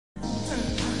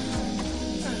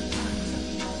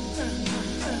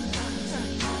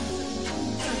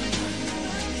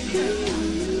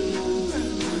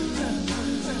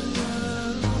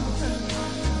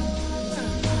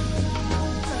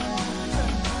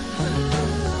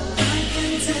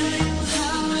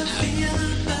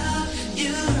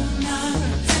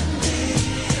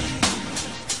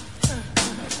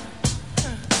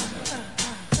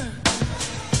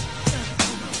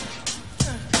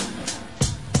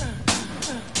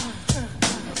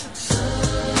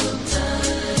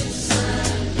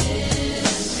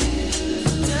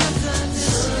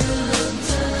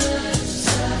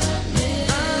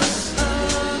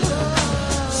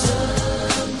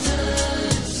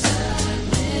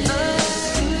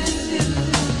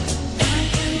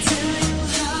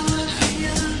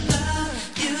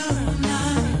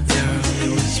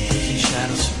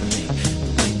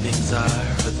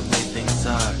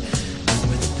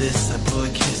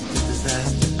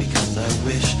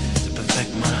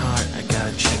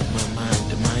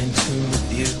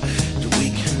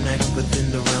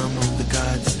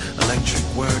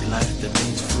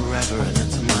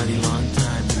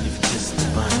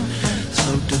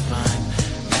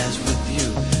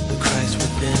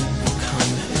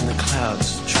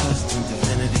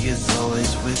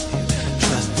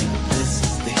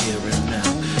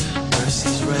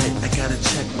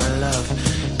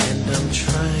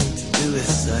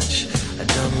as such. I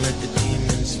don't let the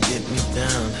demons get me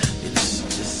down. It's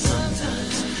just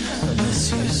sometimes I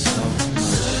miss you so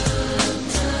much.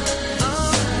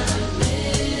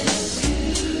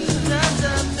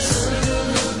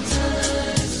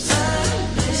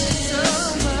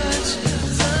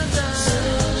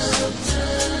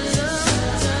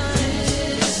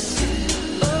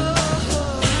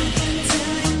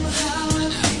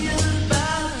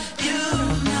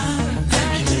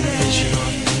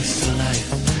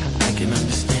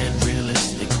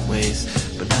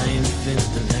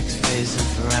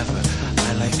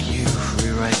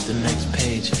 The next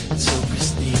page, it's so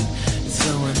pristine, it's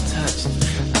so untouched.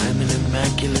 I'm an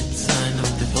immaculate sign of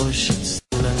devotion,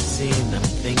 still unseen. I'm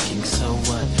thinking, so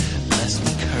what? Bless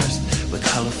me cursed with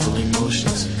colorful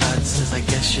emotions. God says, I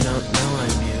guess you don't know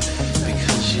I'm you,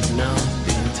 because you know